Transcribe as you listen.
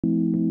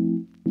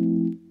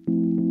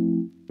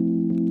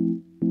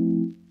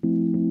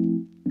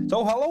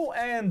So hello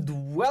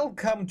and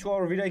welcome to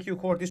our VidIQ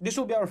course. This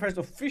will be our first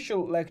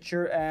official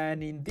lecture,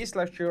 and in this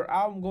lecture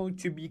I'm going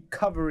to be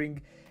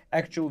covering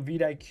actual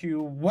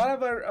VidIQ,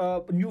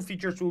 whatever new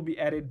features will be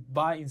added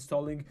by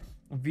installing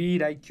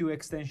VidIQ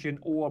extension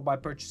or by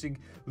purchasing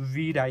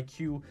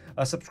VidIQ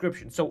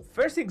subscription. So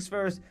first things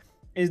first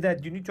is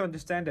that you need to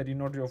understand that in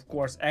order, of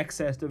course,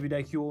 access the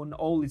VidIQ and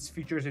all its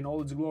features in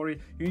all its glory,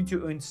 you need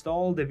to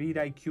install the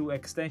VidIQ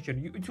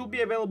extension. It will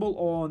be available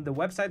on the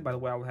website. By the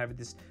way, I'll have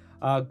this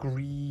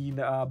green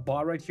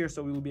bar right here,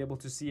 so we will be able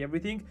to see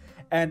everything.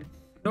 And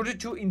in order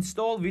to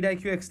install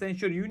VidIQ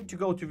extension, you need to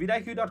go to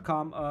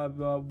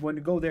vidiq.com. When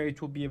you go there, it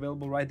will be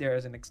available right there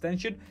as an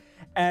extension.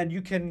 And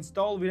you can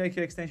install VidIQ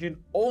extension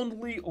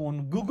only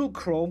on Google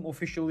Chrome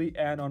officially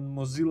and on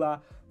Mozilla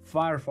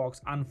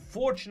Firefox.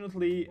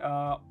 Unfortunately,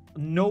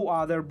 no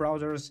other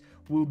browsers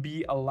will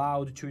be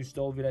allowed to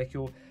install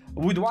VidIQ,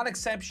 with one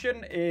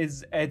exception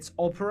is it's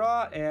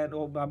Opera, and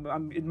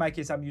in my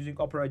case I'm using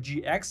Opera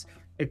GX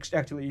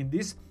actually in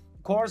this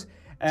course,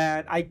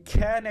 and I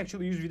can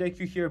actually use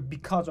VidIQ here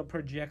because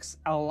Opera GX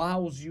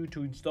allows you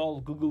to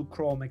install Google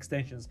Chrome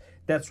extensions.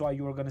 That's why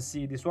you are going to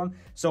see this one.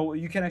 So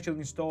you can actually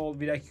install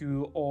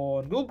VidIQ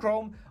on Google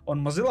Chrome,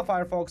 on Mozilla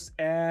Firefox,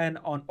 and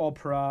on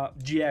Opera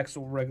GX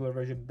or regular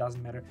version,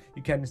 doesn't matter.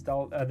 You can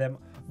install them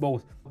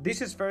both.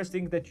 This is first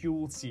thing that you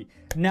will see.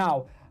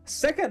 Now,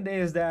 second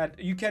is that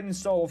you can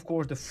install, of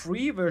course, the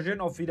free version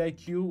of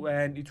VidIQ,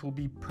 and it will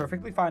be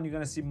perfectly fine. You're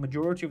going to see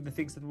majority of the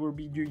things that we'll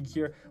be doing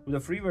here with the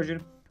free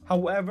version.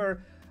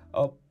 However,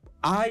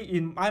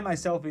 I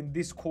myself in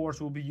this course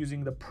will be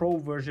using the pro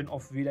version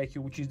of VidIQ,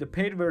 which is the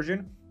paid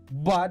version,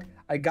 but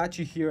I got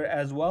you here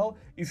as well.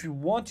 If you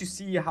want to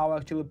see how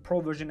actually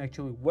pro version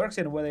actually works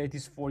and whether it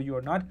is for you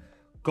or not,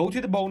 go to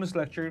the bonus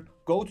lecture,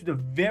 go to the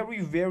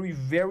very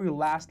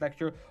last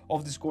lecture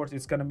of this course.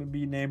 It's going to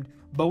be named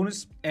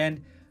bonus,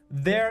 and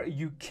there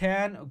you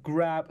can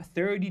grab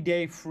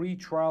 30-day free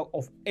trial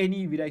of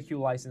any VidIQ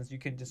license. You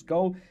can just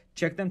go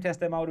check them, test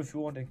them out if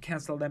you want, and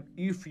cancel them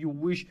if you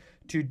wish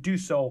to do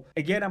so.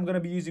 Again, I'm going to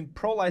be using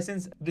pro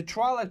license. The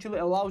trial actually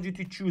allows you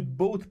to choose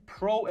both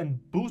pro and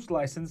boost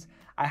license.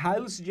 I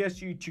highly suggest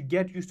you to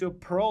get used to a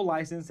pro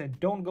license and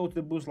don't go to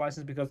the boost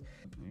license, because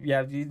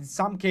yeah, in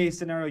some case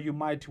scenario you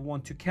might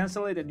want to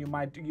cancel it and you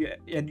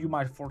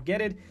might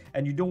forget it,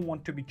 and you don't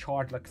want to be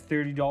charged like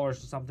 $30 or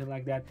something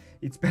like that.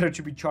 It's better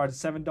to be charged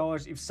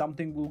 $7 if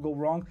something will go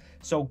wrong.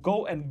 So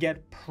go and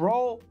get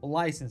pro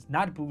license,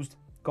 not boost.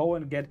 Go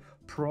and get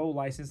pro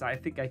license. I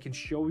think I can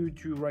show you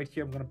to right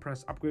here. I'm gonna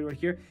press upgrade right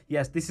here.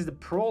 Yes, this is the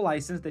pro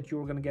license that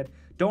you're gonna get.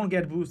 Don't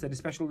get boost, and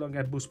especially don't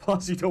get boost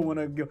plus. You don't want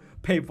to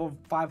pay for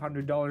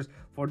 $500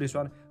 for this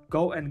one.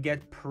 Go and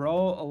get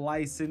pro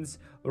license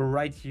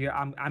right here.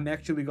 I'm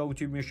actually going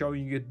to be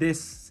showing you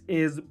this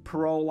is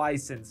pro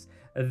license.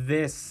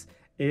 This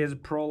is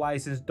pro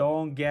license.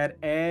 Don't get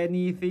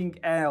anything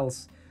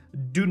else.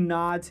 Do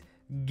not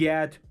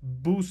get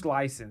boost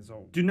license.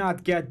 Oh, do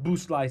not get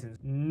boost license.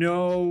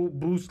 No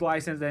boost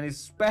license, and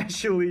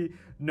especially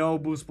no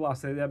boost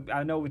plus.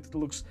 I know it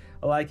looks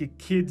like a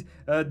kid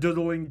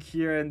doodling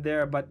here and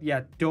there, but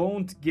yeah,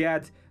 don't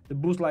get the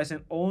boost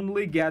license.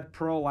 Only get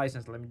pro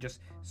license. Let me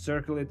just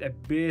circle it a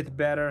bit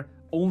better.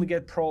 Only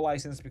get pro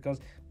license, because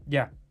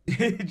yeah,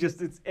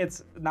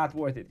 it's not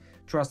worth it,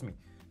 trust me.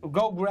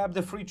 Go grab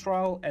the free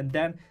trial and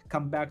then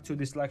come back to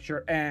this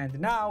lecture. And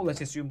now let's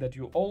assume that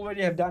you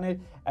already have done it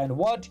and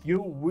what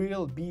you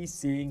will be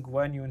seeing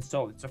when you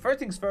install it. So first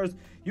things first,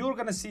 you're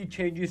gonna see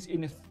changes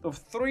in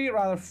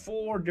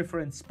four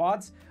different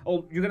spots.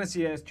 Oh, you're gonna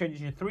see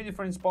changes in 3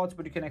 different spots,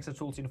 but you can access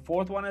tools in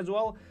 4th one as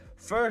well.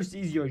 First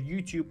is your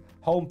YouTube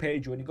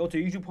homepage. When you go to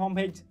YouTube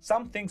homepage,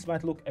 some things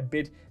might look a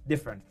bit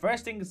different.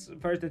 First things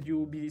first that you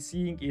will be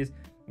seeing is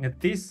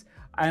this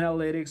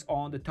analytics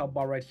on the top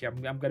bar right here.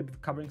 I'm going to be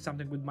covering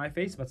something with my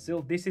face, but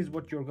still, this is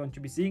what you're going to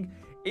be seeing.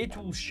 It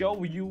will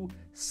show you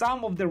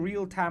some of the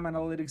real-time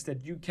analytics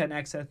that you can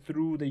access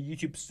through the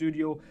YouTube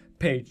Studio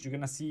page. You're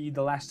going to see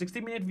the last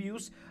 60-minute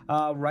views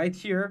right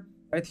here.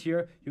 Right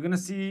here, you're gonna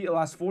see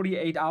last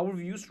 48-hour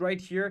views right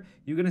here.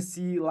 You're gonna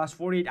see last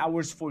 48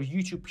 hours for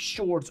YouTube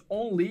Shorts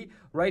only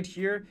right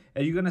here,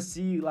 and you're gonna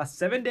see last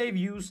 7-day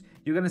views.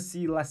 You're gonna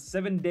see last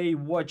 7-day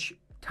watch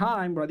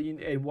time, rather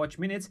in watch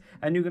minutes,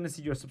 and you're gonna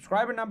see your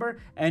subscriber number,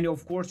 and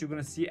of course you're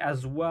gonna see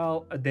as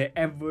well the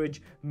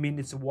average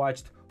minutes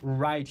watched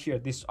right here.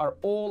 These are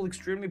all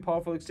extremely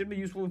powerful, extremely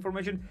useful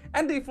information,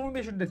 and the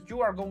information that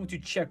you are going to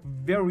check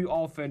very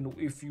often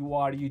if you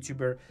are a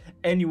YouTuber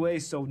anyway.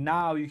 So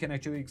now you can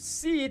actually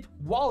see it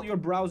while you're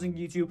browsing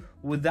YouTube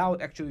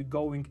without actually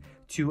going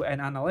to an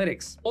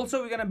analytics.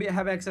 Also, we're gonna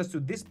have access to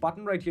this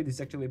button right here. This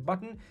is actually a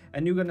button,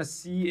 and you're gonna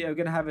see you're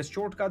gonna have a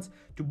shortcuts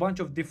to a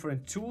bunch of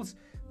different tools.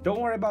 Don't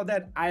worry about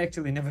that. I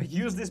actually never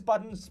use these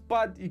buttons,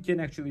 but you can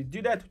actually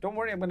do that. Don't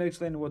worry, I'm going to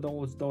explain what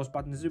those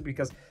buttons do,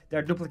 because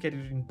they're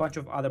duplicated in a bunch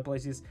of other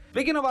places.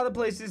 Speaking of other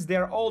places,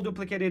 they're all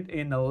duplicated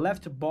in the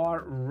left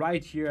bar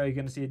right here. You're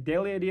going to see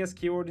daily ideas,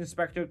 keyword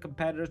inspector,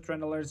 competitors,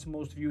 trend alerts,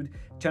 most viewed,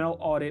 channel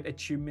audit,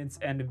 achievements,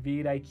 and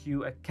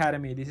VidIQ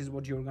Academy. This is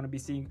what you're going to be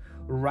seeing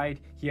right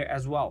here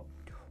as well.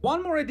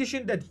 One more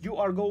addition that you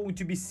are going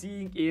to be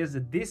seeing is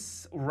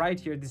this right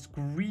here, this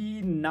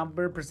green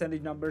number,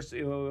 percentage numbers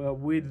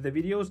with the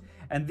videos,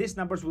 and these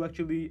numbers will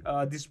actually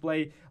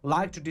display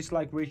like to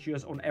dislike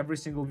ratios on every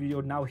single video.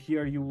 Now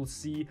here you will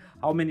see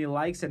how many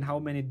likes and how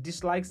many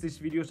dislikes these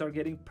videos are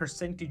getting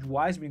percentage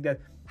wise, meaning that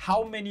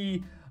how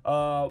many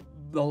the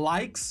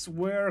likes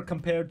were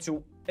compared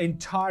to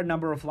entire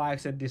number of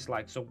likes and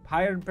dislikes. So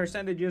higher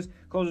percentages,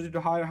 closer to the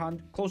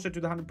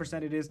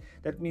 100% it is,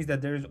 that means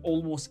that there is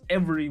almost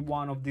every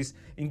one of these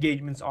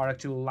engagements are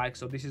actually likes.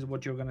 So this is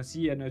what you're gonna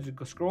see, and as you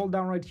go scroll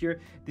down right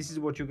here, this is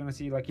what you're gonna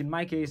see. Like in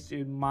my case,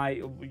 in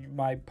my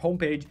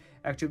homepage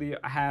actually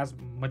has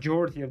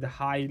majority of the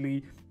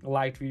highly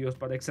liked videos,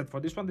 but except for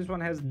this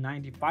one has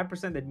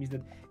 95%. That means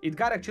that it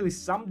got actually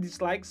some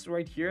dislikes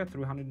right here,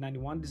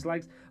 391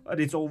 dislikes, but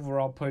it's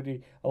overall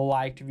pretty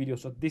liked video.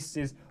 So this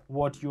is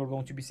what you're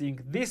going to be seeing.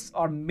 These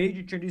are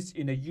major changes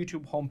in a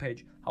YouTube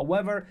homepage.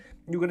 However,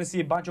 you're going to see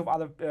a bunch of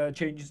other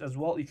changes as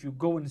well if you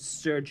go and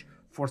search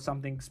for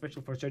something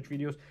special for search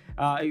videos,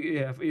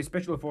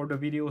 especially for the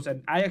videos.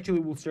 And I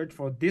actually will search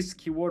for this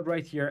keyword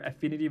right here,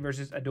 Affinity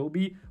versus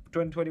Adobe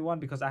 2021,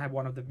 because I have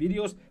one of the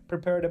videos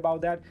prepared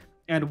about that.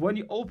 And when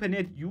you open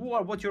it,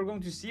 what you're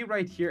going to see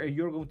right here,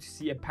 you're going to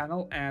see a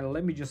panel. And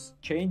let me just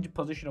change the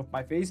position of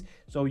my face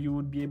so you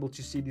would be able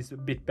to see this a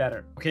bit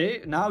better.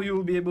 Okay, now you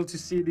will be able to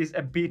see this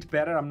a bit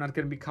better. I'm not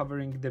going to be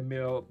covering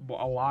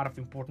a lot of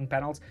important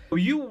panels.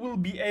 You will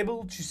be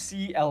able to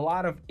see a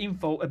lot of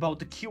info about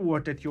the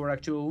keyword that you're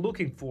actually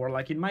looking for.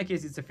 Like in my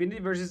case, it's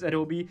Affinity versus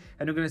Adobe,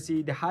 and you're going to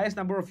see the highest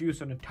number of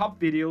views on the top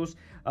videos.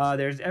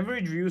 There's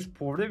average views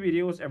for the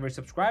videos, average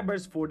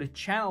subscribers for the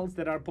channels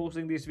that are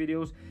posting these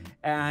videos,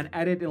 and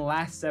added in the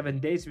last 7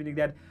 days, meaning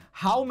that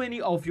how many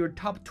of your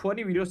top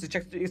 20 videos,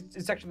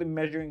 it's actually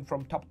measuring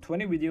from top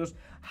 20 videos,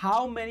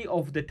 how many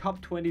of the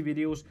top 20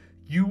 videos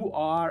you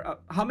are,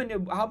 how many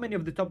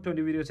of the top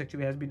 20 videos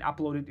actually has been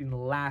uploaded in the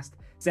last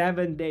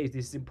 7 days.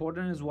 This is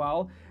important as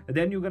well.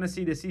 Then you're gonna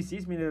see the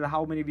CCs, meaning that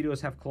how many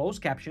videos have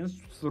closed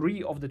captions.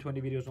 3 of the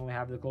 20 videos only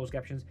have the closed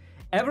captions.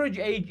 Average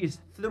age is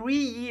 3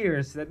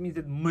 years. That means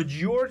that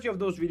majority of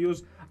those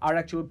videos are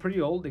actually pretty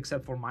old,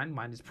 except for mine.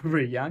 Mine is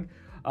pretty young.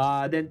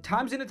 Then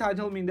times in the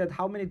title, mean that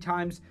how many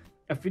times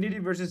Affinity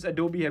versus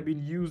Adobe have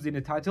been used in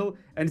a title,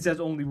 and it says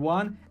only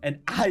 1, and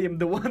I am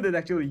the one that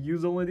actually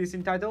use only this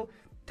in title.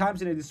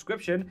 Times in the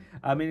description,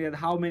 meaning that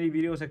how many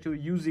videos actually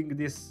using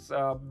this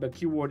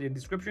keyword in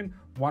description.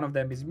 One of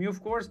them is me,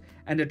 of course,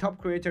 and the top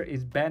creator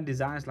is Ben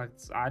Designs. Like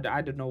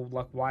I don't know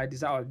like why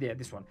this. Oh yeah,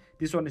 this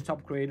one is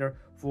top creator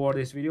for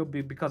this video,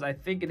 because I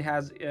think it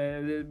has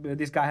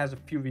this guy has a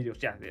few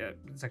videos. Yeah,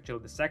 it's actually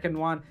the second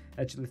one,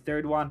 actually the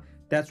third one.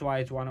 That's why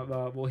it's one of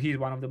well, he's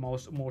one of the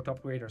more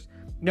top creators.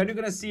 Then you're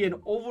gonna see an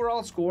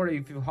overall score.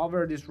 If you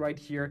hover this right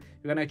here,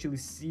 you're gonna actually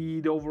see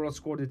the overall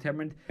score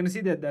determined. You're gonna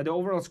see that the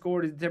overall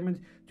score is determined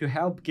to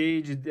help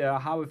gauge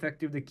how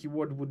effective the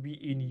keyword would be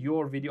in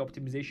your video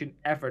optimization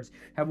efforts.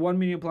 Have 1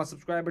 million plus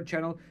subscriber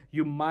channel,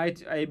 you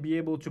might be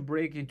able to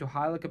break into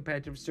highly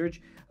competitive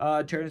search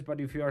terms, but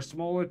if you are a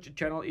smaller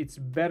channel, it's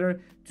better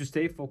to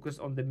stay focused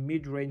on the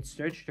mid-range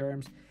search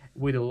terms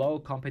with low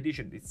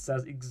competition. It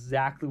says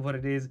exactly what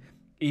it is.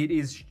 It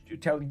is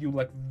telling you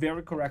like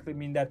very correctly,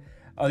 mean that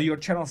your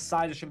channel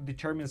size actually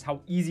determines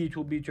how easy it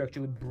will be to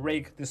actually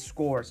break the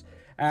scores.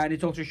 And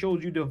it also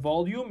shows you the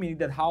volume, meaning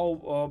that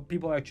how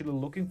people are actually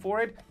looking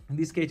for it. In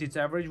this case, it's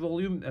average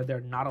volume. There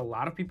are not a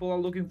lot of people are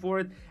looking for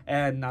it,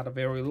 and not a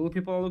very little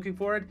people are looking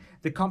for it.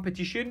 The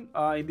competition,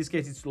 in this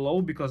case, it's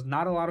low because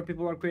not a lot of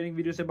people are creating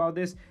videos about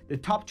this. The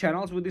top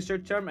channels with this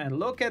search term, and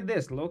look at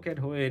this, look at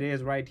who it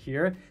is right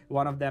here.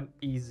 One of them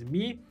is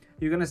me.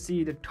 You're gonna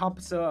see the top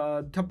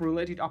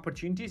related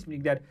opportunities,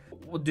 meaning that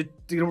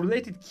the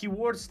related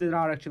keywords that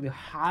are actually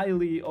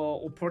highly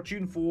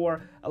opportune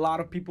for a lot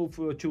of people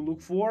to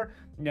look for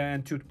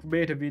and to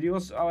create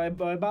videos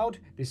about.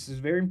 This is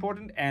very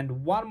important.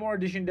 And one more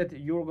addition that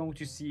you're going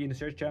to see in the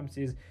search terms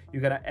is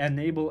you're gonna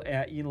enable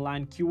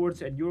inline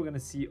keywords, and you're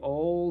gonna see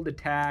all the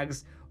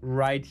tags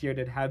right here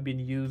that have been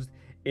used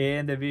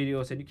in the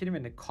videos. And you can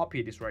even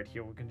copy this right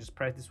here. We can just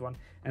press this one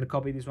and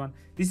copy this one.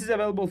 This is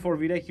available for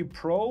VidIQ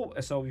Pro,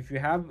 so if you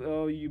have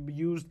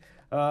used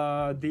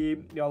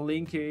the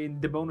link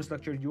in the bonus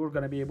lecture, you're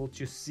gonna be able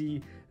to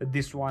see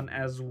this one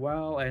as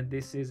well. And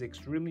this is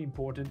extremely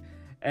important.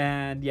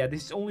 And yeah,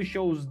 this only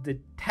shows the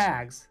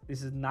tags.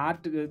 This is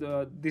not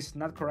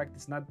correct.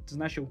 It does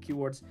not show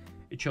keywords.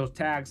 It shows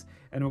tags,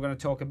 and we're going to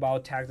talk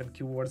about tags and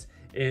keywords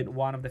in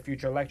one of the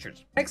future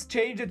lectures. Next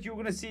change that you're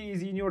going to see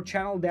is in your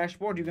channel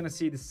dashboard. You're going to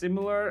see the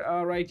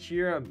similar right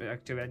here.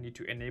 Actually, I need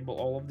to enable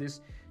all of this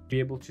to be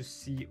able to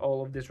see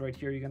all of this right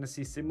here. You're going to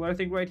see similar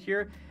thing right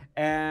here,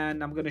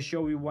 and I'm going to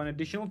show you one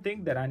additional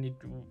thing that I need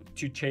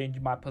to change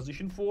my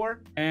position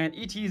for, and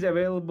it is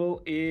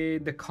available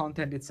in the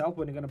content itself.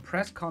 When you're going to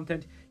press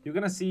content, you're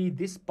going to see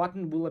this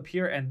button will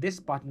appear, and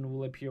this button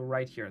will appear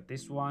right here,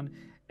 this one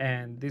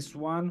and this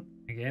one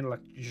again,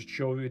 like just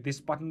show you, this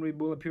button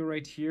will appear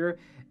right here,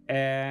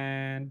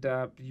 and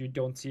you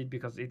don't see it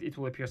because it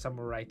will appear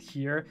somewhere right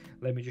here.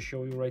 Let me just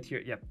show you right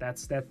here. Yep,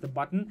 that's the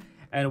button.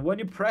 And when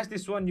you press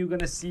this one, you're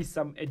gonna see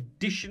some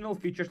additional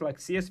features like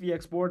CSV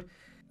export,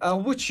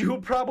 which you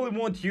probably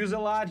won't use a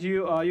lot.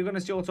 You're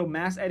gonna see also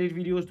mass edit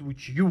videos,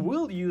 which you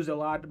will use a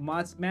lot.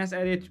 Mass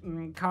edit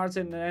cards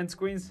and end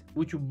screens,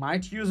 which you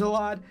might use a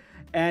lot,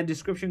 and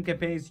description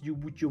campaigns,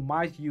 which you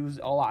might use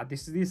a lot.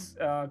 This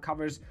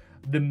covers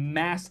the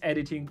mass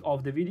editing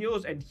of the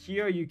videos, and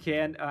here you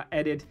can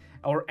edit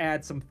or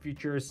add some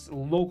features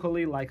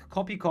locally, like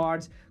copy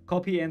cards,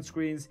 copy end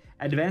screens,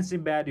 advanced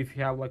embed if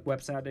you have like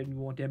website and you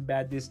want to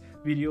embed these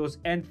videos,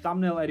 and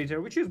thumbnail editor,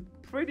 which is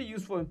pretty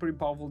useful and pretty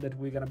powerful, that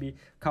we're gonna be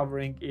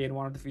covering in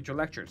one of the future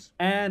lectures.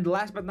 And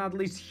last but not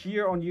least,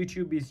 here on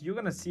YouTube is you're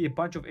gonna see a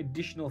bunch of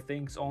additional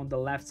things on the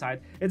left side.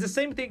 It's the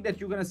same thing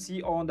that you're gonna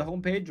see on the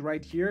homepage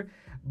right here,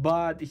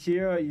 but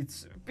here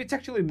it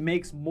actually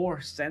makes more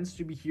sense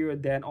to be here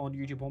than on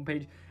YouTube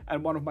homepage.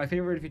 And one of my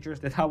favorite features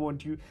that I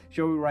want to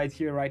show you right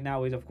here right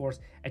now is, of course,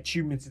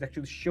 achievements. It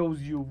actually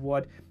shows you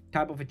what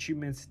type of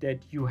achievements that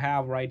you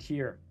have right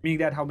here, meaning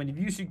that how many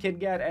views you can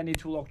get, and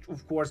it will,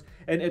 of course,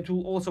 and it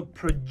will also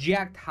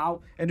project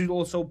how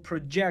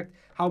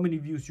many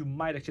views you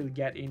might actually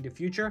get in the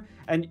future.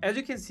 And as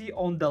you can see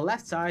on the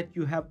left side,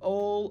 you have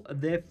all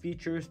the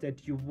features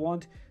that you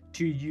want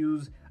to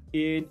use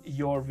in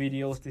your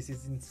videos. This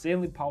is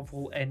insanely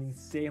powerful and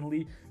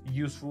insanely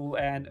useful,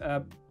 and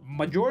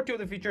majority of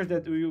the features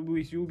that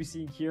you'll be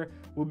seeing here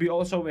will be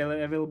also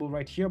available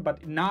right here,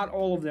 but not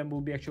all of them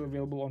will be actually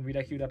available on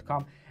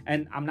vidiq.com.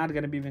 And I'm not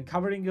going to be even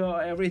covering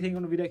everything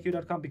on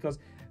vidiq.com, because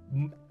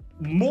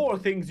more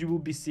things you will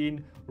be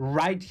seeing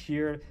right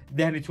here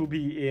than it will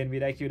be in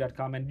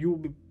vidiq.com, and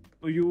you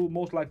will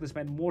most likely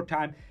spend more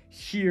time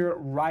here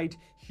right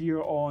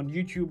here on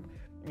YouTube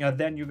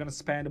then you're gonna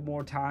spend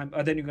more time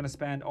then you're gonna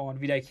spend on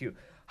VidIQ.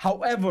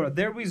 However,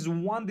 there is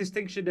one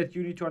distinction that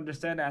you need to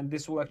understand, and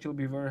this will actually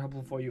be very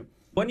helpful for you.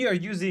 When you are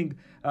using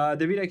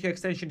the VidIQ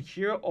extension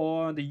here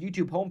on the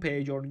YouTube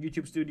homepage or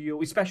YouTube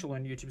Studio, especially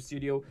on YouTube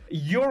Studio,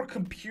 your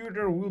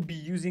computer will be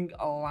using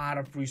a lot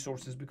of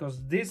resources,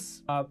 because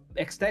this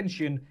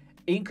extension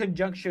in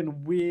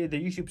conjunction with the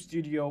YouTube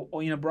Studio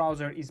or in a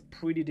browser is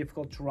pretty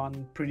difficult to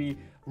run, pretty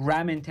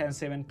RAM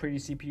intensive and pretty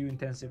CPU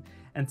intensive,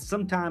 and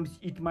sometimes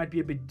it might be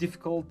a bit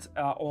difficult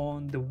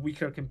on the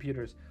weaker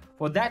computers.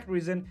 For that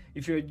reason,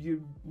 if you're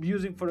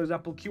using, for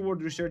example,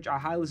 keyword research, I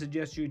highly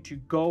suggest you to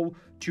go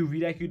to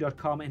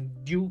vidiq.com and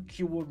do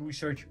keyword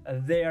research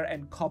there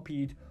and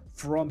copy it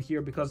from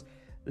here, because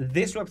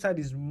this website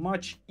is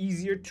much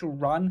easier to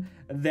run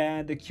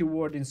than the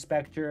keyword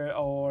inspector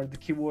or the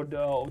keyword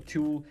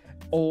tool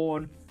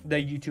on the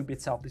YouTube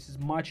itself. This is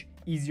much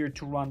easier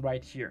to run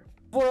right here.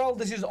 Overall,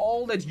 this is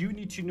all that you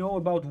need to know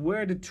about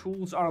where the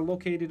tools are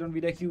located on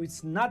VidIQ.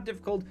 It's not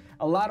difficult.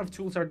 A lot of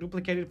tools are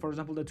duplicated. For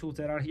example, the tools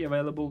that are here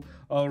available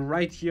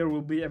right here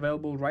will be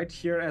available right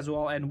here as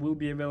well, and will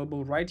be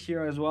available right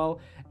here as well,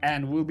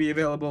 and will be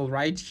available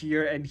right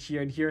here and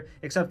here and here,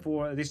 except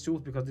for these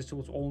tools, because these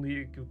tools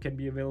only can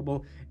be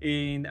available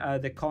in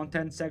the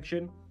content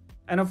section.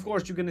 And of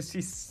course, you're going to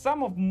see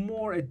some of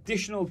more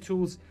additional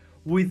tools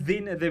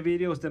within the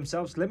videos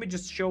themselves. Let me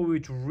just show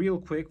it real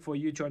quick for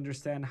you to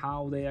understand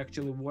how they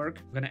actually work.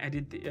 I'm gonna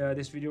edit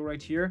this video right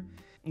here.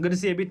 I'm gonna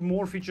see a bit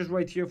more features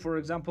right here. For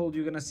example,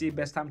 you're gonna see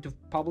best time to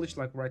publish,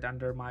 like right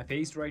under my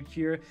face right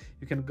here.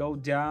 You can go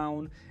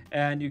down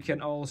and you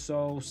can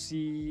also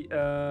see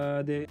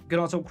you can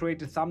also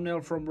create a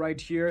thumbnail from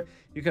right here.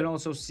 You can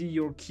also see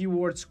your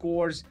keyword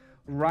scores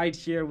right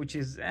here, which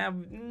is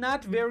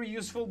not very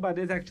useful, but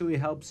it actually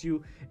helps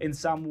you in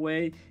some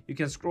way. You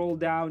can scroll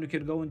down, you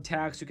can go in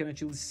tags, you can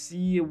actually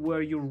see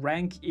where you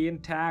rank in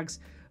tags.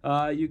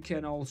 You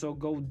can also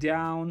go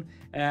down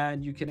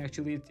and you can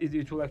actually,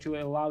 it will actually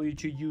allow you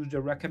to use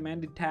the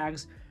recommended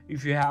tags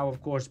if you have,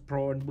 of course,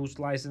 Pro and Boost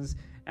license.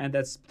 And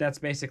that's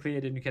basically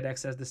it. And you can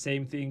access the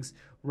same things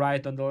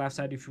right on the left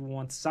side if you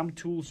want some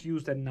tools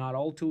used and not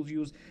all tools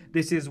used.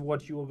 This is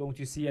what you are going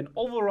to see. And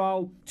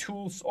overall,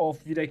 tools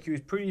of VidIQ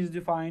is pretty easy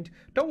to find.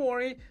 Don't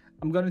worry,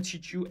 I'm going to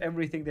teach you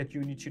everything that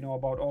you need to know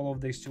about all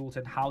of these tools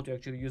and how to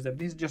actually use them.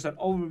 This is just an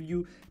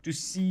overview to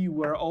see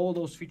where all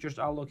those features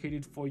are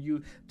located for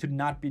you, to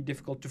not be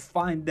difficult to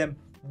find them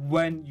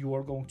when you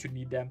are going to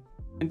need them,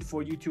 and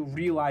for you to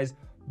realize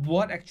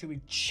what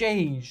actually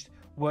changed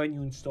when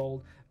you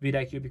installed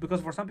VidIQ,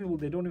 because for some people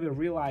they don't even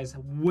realize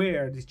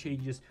where these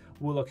changes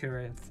will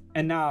occur.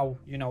 And now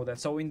you know that.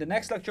 So in the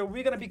next lecture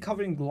we're going to be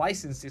covering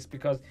licenses,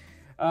 because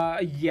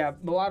yeah,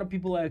 a lot of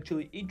people are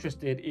actually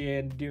interested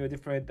in the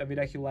different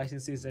VidIQ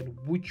licenses and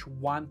which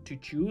one to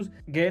choose.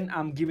 Again,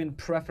 I'm giving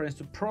preference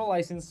to Pro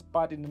license,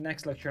 but in the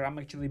next lecture I'm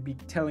actually be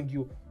telling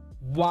you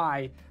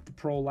why the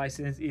Pro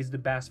license is the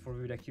best for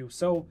VidIQ.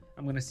 So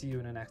I'm going to see you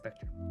in the next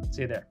lecture.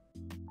 See you there.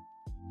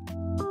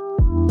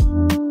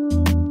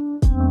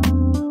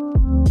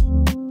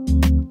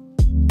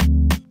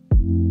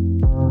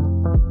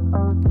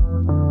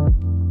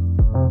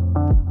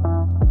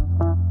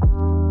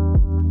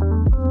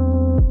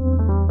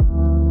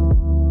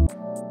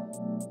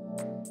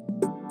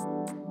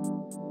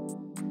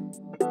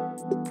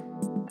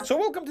 So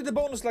welcome to the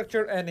bonus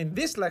lecture, and in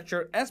this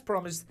lecture, as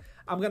promised,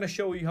 I'm gonna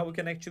show you how we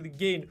can actually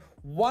gain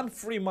 1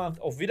 free month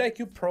of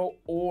VidIQ Pro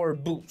or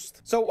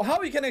Boost. So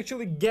how you can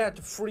actually get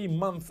free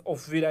month of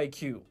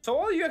VidIQ. So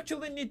all you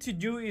actually need to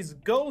do is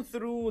go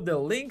through the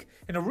link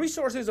in the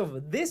resources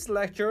of this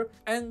lecture,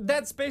 and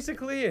that's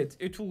basically it.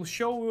 It will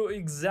show you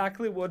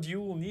exactly what you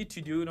will need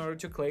to do in order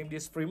to claim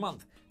this free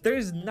month. There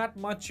is not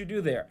much to do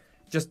there.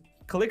 Just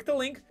click the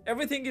link.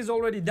 Everything is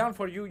already done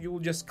for you. You will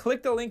just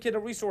click the link in the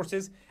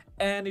resources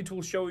and it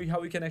will show you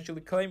how you can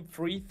actually claim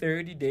free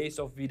 30 days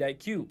of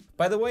VidIQ.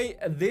 By the way,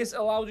 this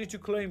allows you to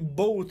claim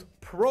both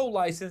Pro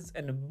license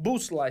and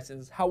Boost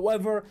license.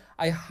 However,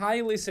 I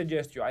highly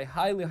suggest you, I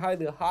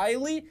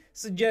highly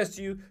suggest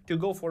you to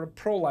go for a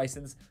Pro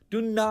license.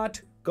 Do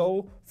not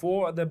go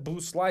for the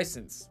Boost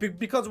license,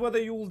 because whether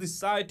you will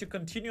decide to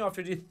continue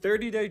after the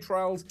 30-day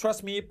trials,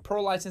 trust me,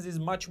 Pro license is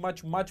much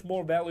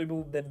more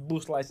valuable than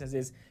Boost license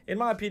is. In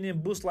my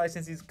opinion, Boost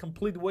license is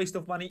complete waste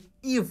of money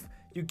if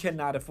you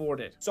cannot afford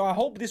it. So I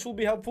hope this will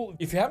be helpful.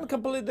 If you haven't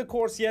completed the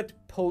course yet,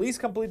 please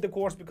complete the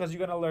course, because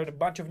you're gonna learn a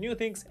bunch of new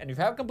things. And if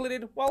you have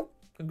completed, well,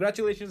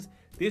 congratulations.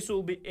 This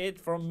will be it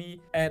from me.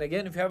 And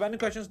again, if you have any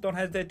questions, don't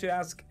hesitate to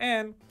ask,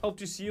 and hope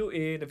to see you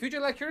in the future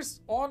lectures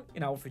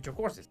in our future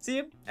courses. See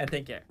you and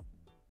take care.